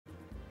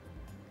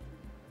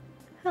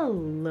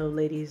Hello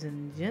ladies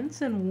and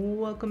gents, and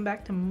welcome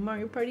back to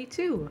Mario Party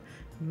 2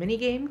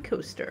 Minigame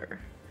Coaster.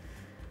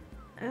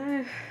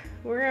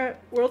 We're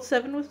at World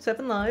 7 with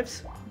 7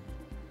 lives.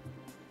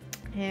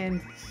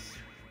 And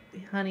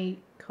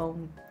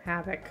Honeycomb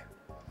Havoc.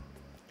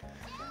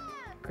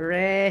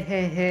 Great!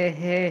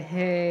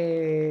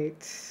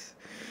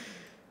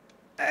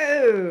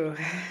 Oh,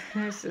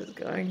 this is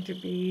going to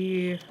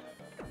be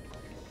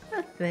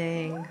a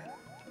thing.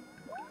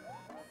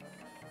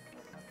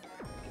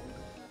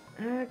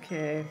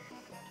 Okay.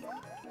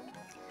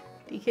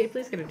 DK,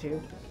 please get a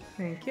 2.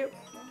 Thank you.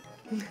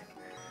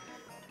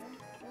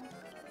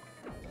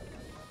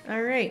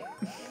 Alright.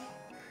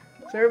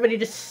 So everybody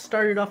just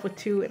started off with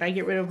 2, and I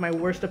get rid of my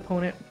worst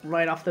opponent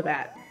right off the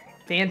bat.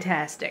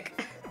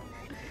 Fantastic.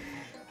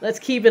 Let's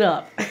keep it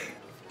up.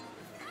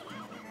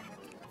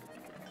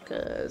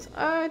 Because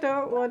I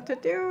don't want to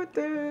do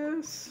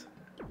this.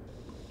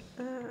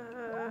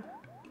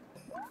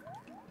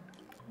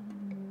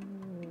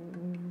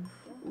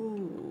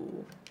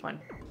 Ooh, fun.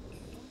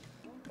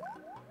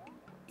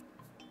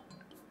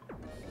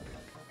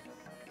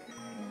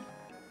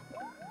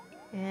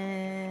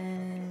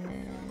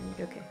 And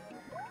okay.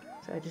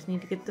 So I just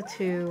need to get the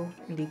 2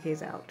 and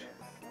DK's out.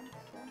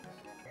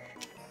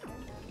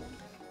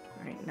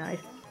 Alright, now I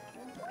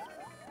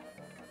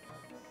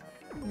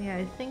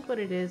think what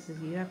it is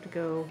you have to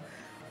go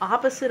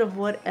opposite of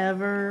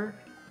whatever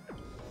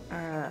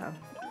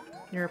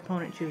your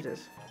opponent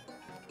chooses.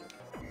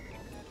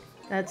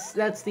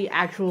 That's the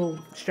actual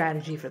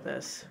strategy for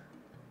this.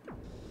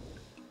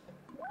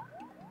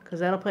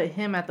 Because that'll put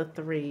him at the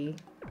 3.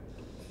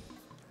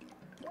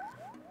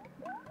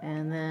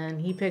 And then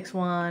he picks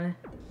 1,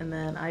 and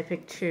then I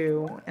pick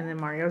 2, and then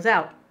Mario's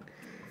out.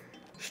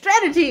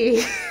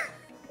 Strategy!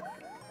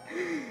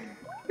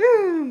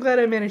 I'm glad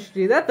I managed to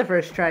do that the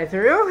first try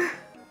through.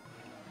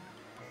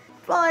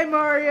 Fly,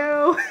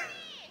 Mario!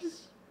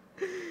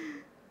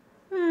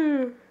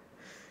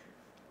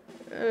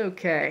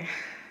 Okay.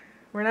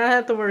 We're not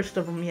at the worst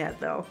of them yet,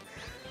 though.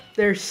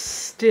 They're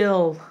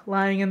still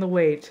lying in the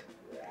wait.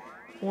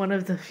 One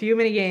of the few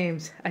mini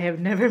games I have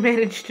never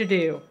managed to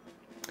do.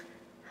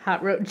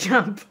 Hot rope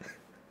jump.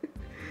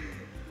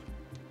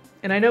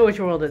 And I know which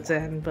world it's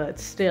in, but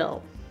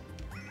still.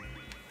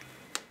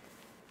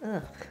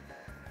 Ugh.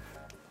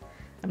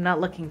 I'm not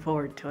looking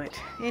forward to it.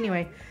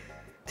 Anyway,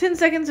 10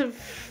 seconds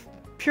of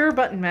pure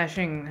button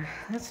mashing.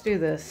 Let's do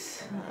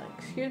this.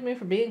 Excuse me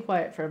for being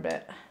quiet for a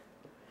bit.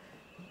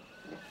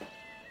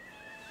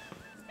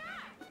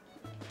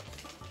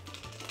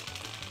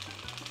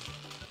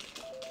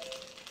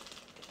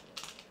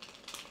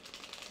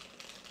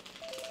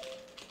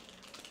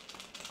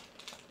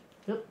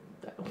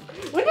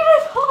 When did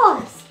I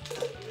pause?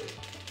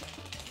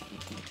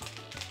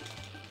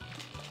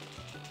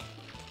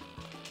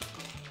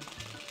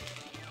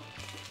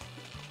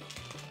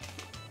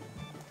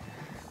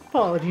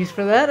 Apologies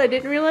for that. I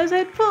didn't realize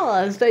I'd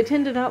paused. I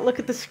tend to not look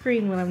at the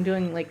screen when I'm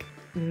doing like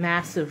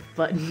massive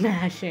button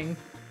mashing.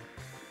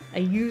 I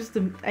use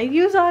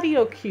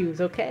audio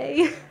cues,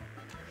 okay?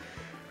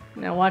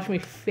 Now watch me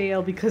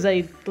fail because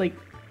I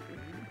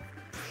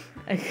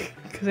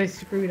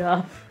screwed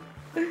up.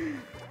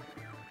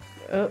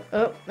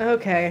 Oh,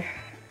 okay.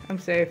 I'm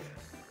safe.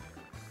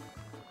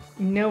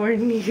 Nowhere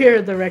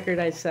near the record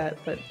I set,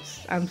 but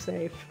I'm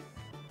safe.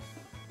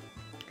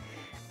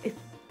 I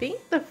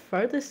think the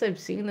farthest I've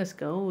seen this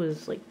go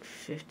was like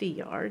 50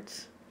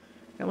 yards.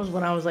 That was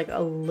when I was like a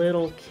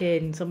little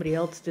kid and somebody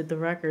else did the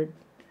record.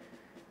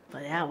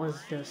 But that was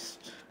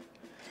just...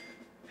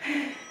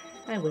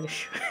 I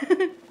wish.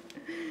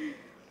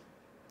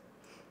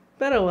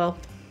 But oh well.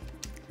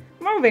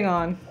 Moving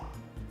on.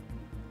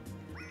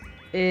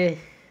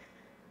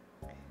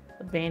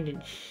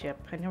 Abandoned ship.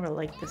 I never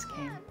liked this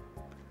game.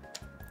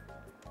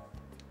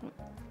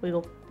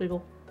 Wiggle,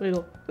 wiggle,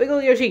 wiggle,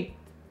 wiggle, Yoshi!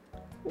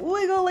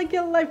 Wiggle like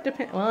your life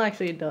depends. Well,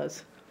 actually, it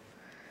does.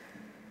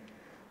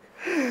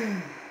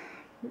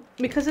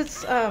 Because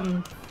it's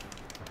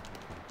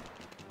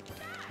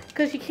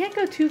because you can't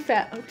go too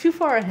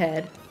far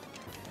ahead,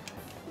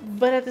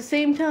 but at the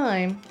same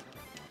time,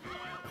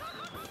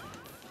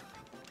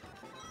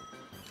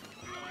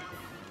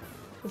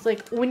 it's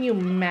like when you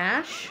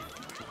mash.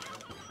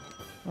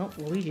 Oh,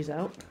 Luigi's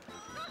out.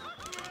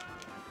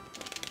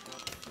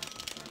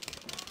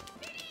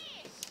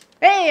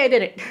 Hey, I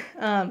did it!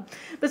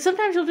 But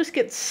sometimes you'll just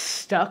get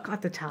stuck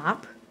at the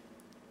top.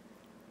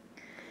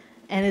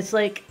 And it's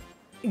like,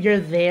 you're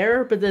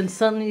there, but then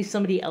suddenly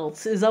somebody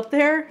else is up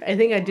there. I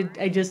think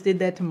I just did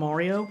that to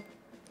Mario.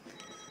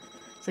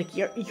 It's like,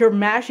 you're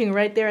mashing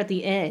right there at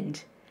the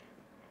end.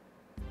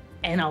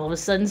 And all of a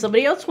sudden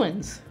somebody else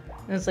wins.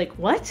 And it's like,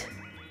 what?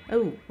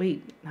 Oh,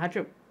 wait,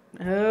 Hydro...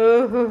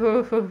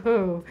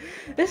 Oh,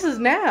 this is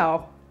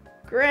now.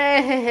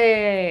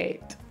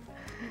 Great.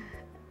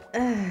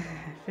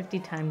 50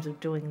 times of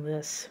doing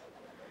this.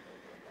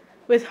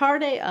 With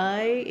hard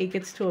AI, it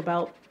gets to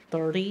about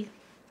 30.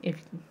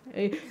 If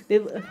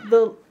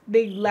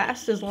they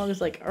last as long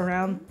as like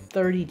around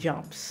 30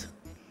 jumps.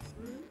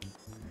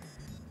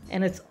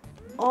 And it's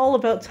all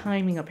about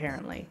timing,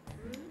 apparently.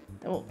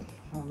 Oh,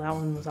 well, that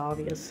one was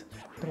obvious.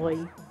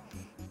 Boy.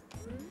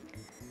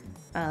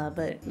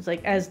 But it's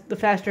like, as the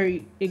faster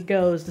it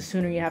goes, the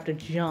sooner you have to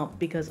jump,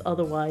 because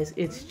otherwise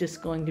it's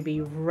just going to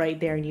be right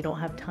there and you don't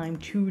have time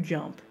to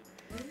jump.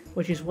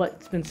 Which is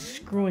what's been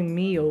screwing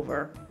me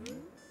over.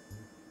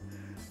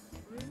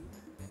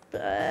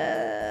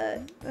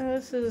 But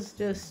this is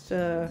just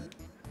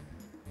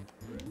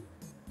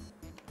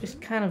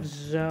kind of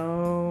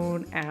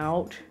zone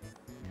out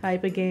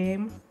type of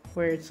game,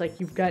 where it's like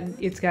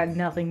it's got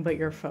nothing but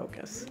your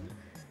focus.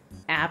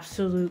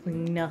 Absolutely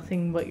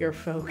nothing but your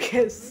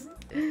focus.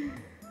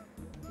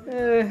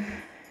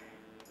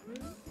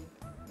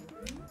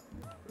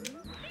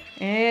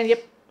 And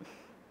yep,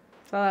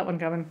 saw that one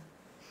coming.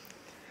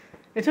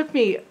 It took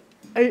me,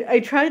 I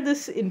tried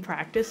this in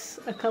practice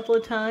a couple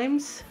of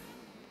times,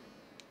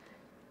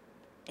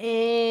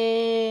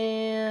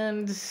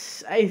 and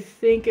I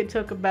think it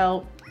took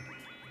about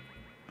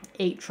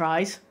 8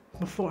 tries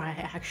before I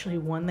actually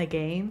won the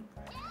game.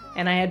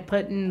 And I had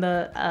put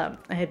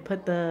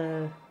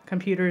the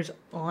computers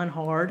on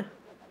hard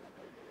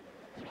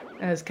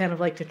as kind of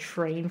like to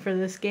train for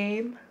this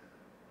game,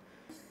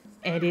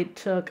 and it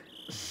took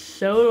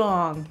so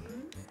long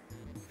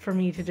for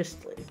me to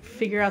just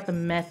figure out the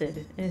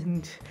method,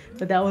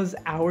 but that was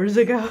hours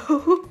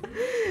ago.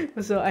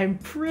 So I'm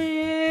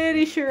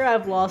pretty sure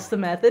I've lost the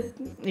method,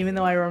 even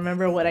though I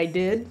remember what I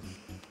did.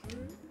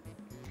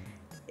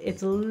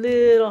 It's a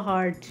little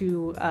hard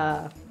to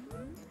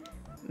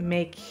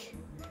make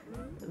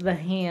the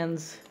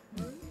hands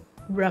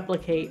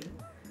replicate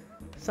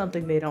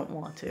something they don't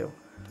want to.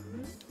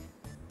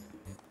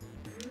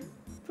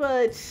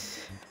 But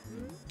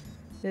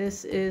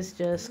this is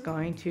just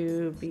going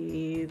to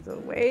be the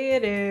way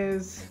it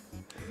is.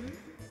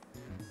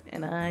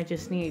 And I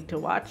just need to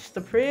watch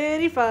the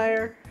pretty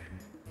fire.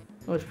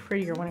 It was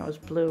prettier when it was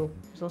blue.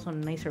 It was also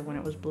nicer when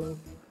it was blue.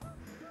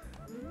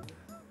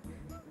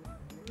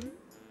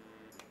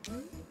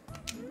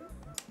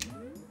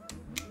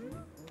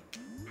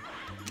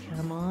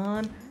 Come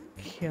on.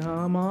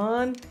 Come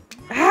on.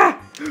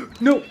 Ah!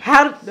 No,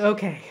 how did...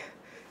 Okay.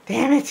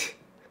 Damn it.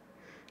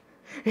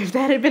 If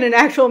that had been an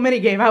actual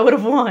minigame, I would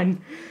have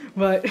won.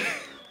 But...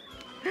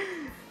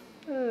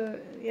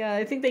 yeah,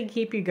 I think they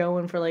keep you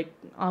going for like,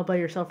 all by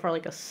yourself for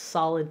like a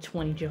solid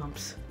 20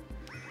 jumps.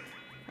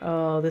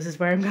 Oh, this is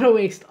where I'm gonna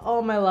waste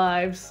all my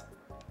lives.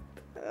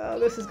 Oh,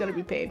 this is gonna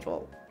be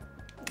painful.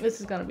 This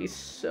is gonna be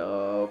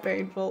so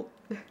painful.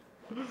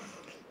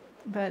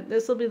 But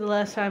this will be the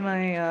last time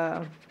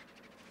I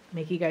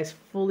make you guys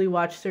fully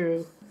watch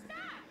through.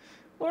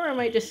 Or I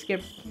might just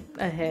skip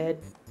ahead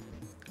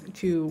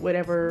to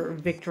whatever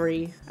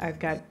victory I've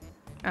got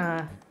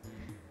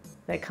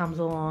that comes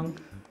along.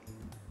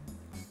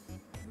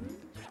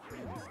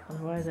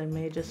 Otherwise, I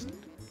may just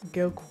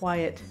go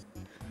quiet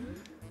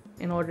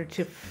in order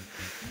to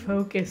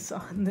focus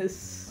on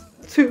this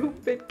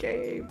stupid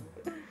game.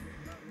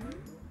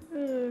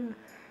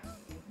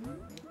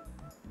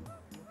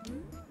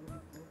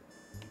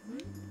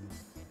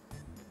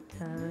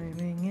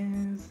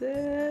 Timing is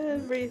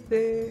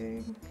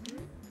everything.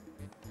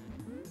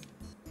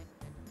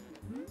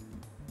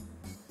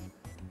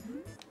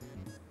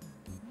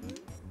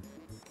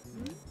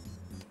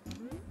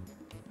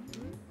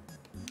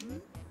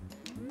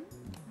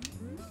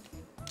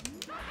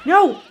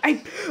 No!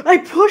 I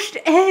pushed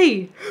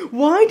A!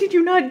 Why did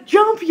you not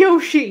jump,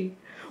 Yoshi?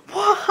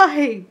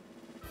 Why?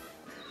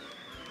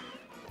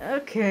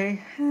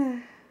 Okay.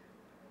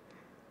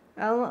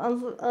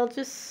 I'll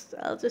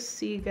just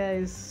see you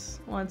guys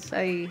once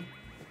I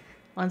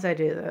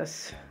do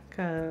this,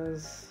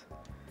 cause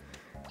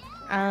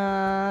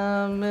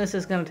this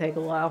is gonna take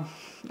a while.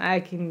 I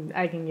can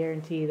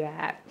guarantee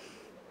that.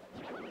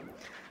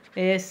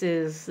 This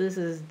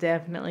is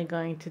definitely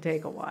going to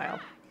take a while.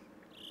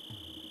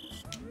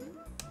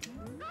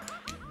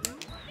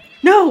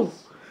 No!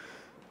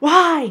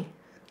 Why?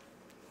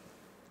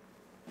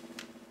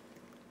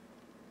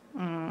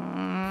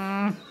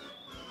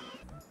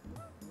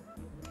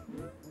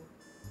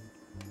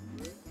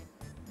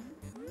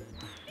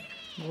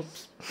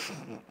 Whoops.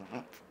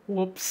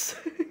 Whoops.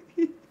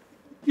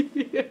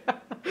 Yeah.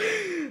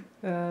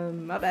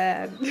 My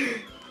bad.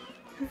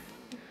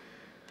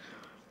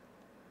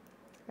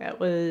 That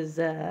was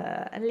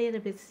a little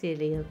bit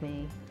silly of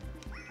me.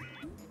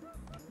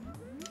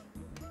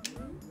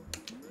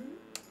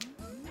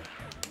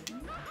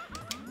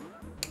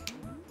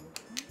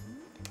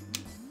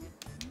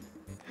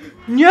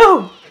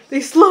 No! They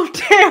slowed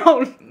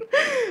down!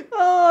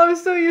 Oh, I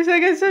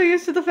got so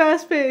used to the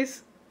fast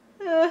pace.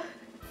 At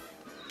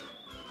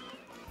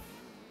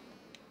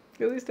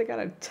least I got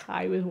a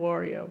tie with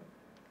Wario.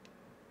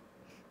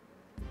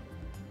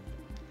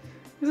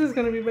 This is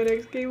gonna be my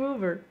next game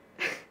over.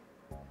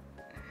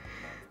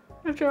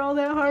 After all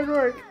that hard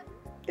work,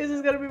 this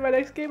is gonna be my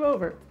next game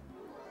over.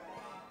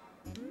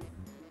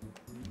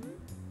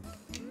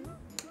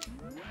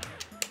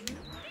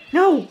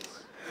 No!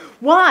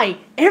 Why?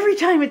 Every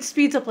time it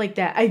speeds up like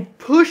that, I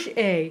push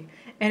A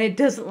and it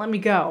doesn't let me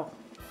go.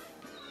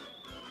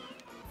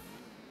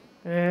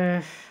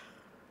 Ugh.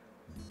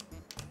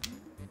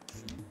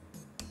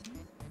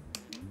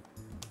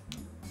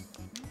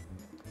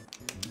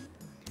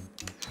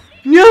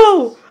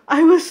 No!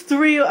 I was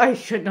 3. I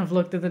shouldn't have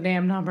looked at the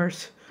damn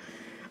numbers.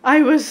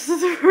 I was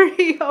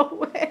 3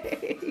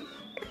 away.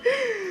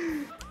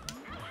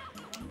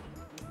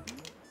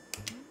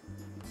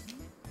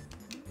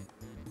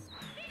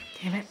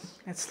 Damn it.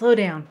 That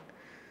slowdown.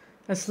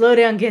 That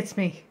slowdown gets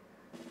me.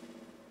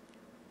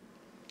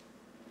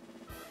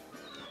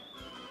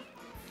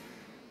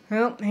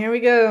 Well, here we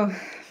go.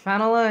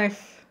 Final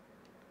life.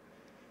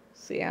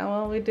 See how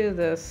well we do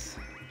this.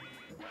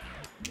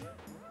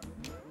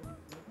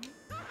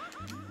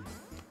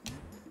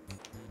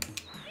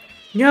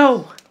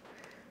 No!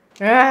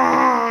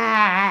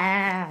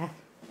 Ah!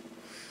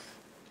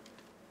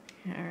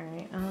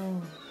 Alright,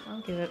 I'll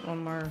give it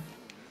one more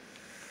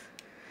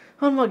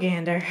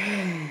gander.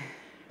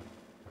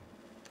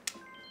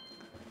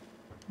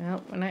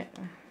 Well, we're not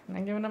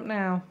giving up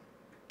now.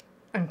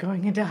 I'm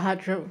going into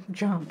hot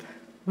jump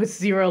with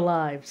 0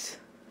 lives.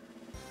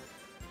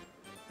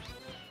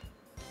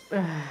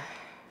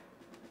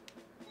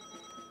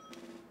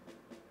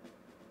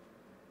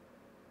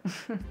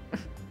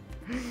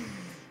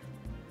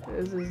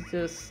 This is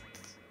just...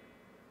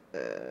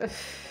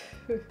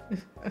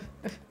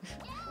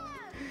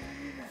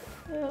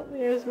 Well,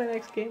 here's my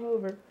next game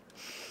over.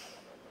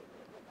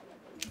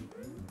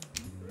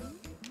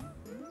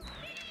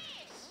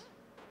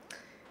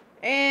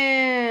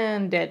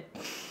 And dead.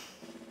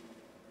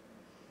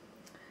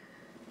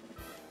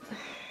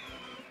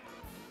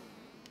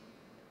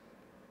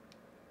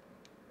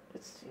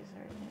 It's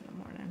 2:30 in the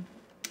morning.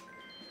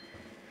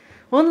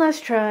 One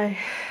last try.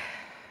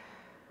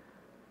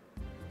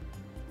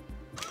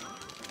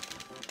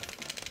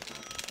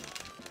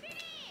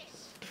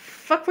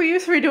 Fuck were you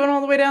 3 doing all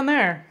the way down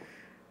there?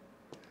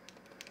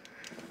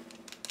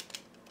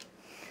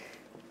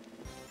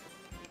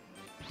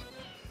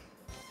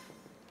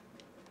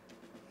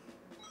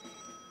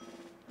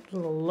 It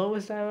was the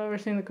lowest I've ever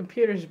seen the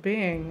computers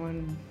being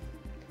when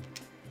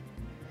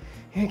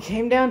it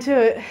came down to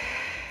it.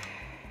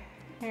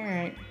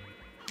 Alright.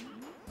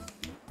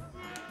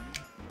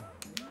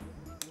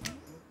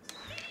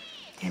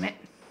 Damn it.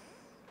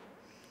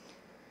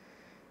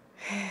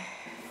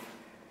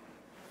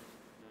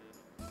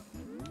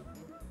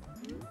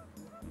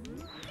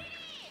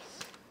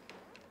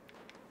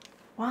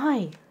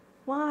 Why?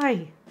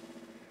 Why?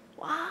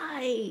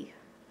 Why?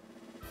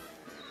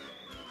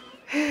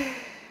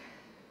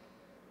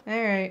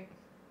 Alright.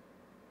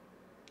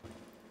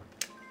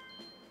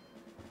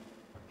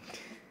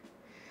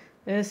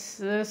 This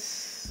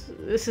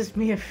is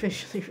me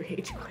officially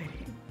rage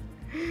quitting.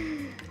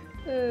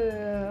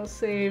 I'll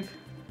save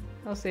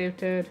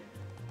Toad.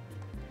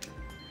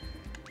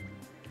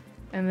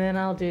 And then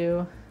I'll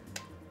do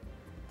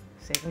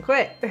save and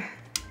quit.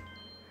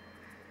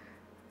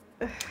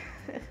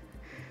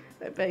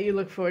 I bet you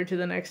look forward to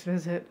the next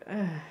visit.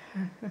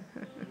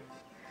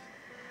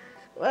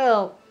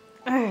 Well,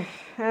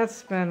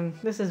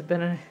 this has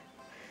been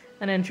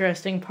an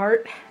interesting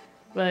part,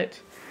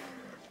 but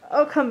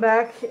I'll come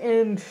back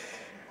and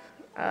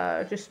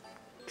just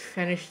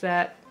finish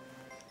that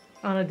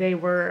on a day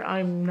where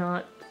I'm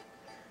not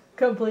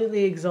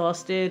completely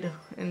exhausted,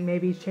 and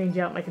maybe change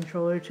out my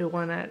controller to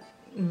one that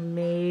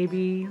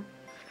maybe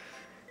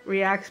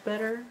reacts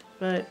better.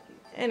 But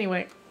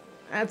anyway,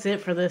 that's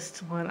it for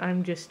this one.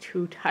 I'm just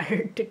too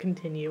tired to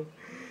continue.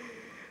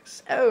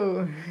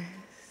 So,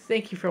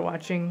 thank you for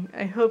watching.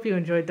 I hope you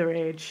enjoyed the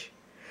rage.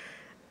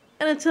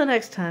 And until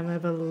next time, my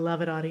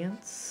beloved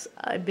audience,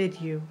 I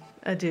bid you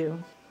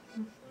adieu.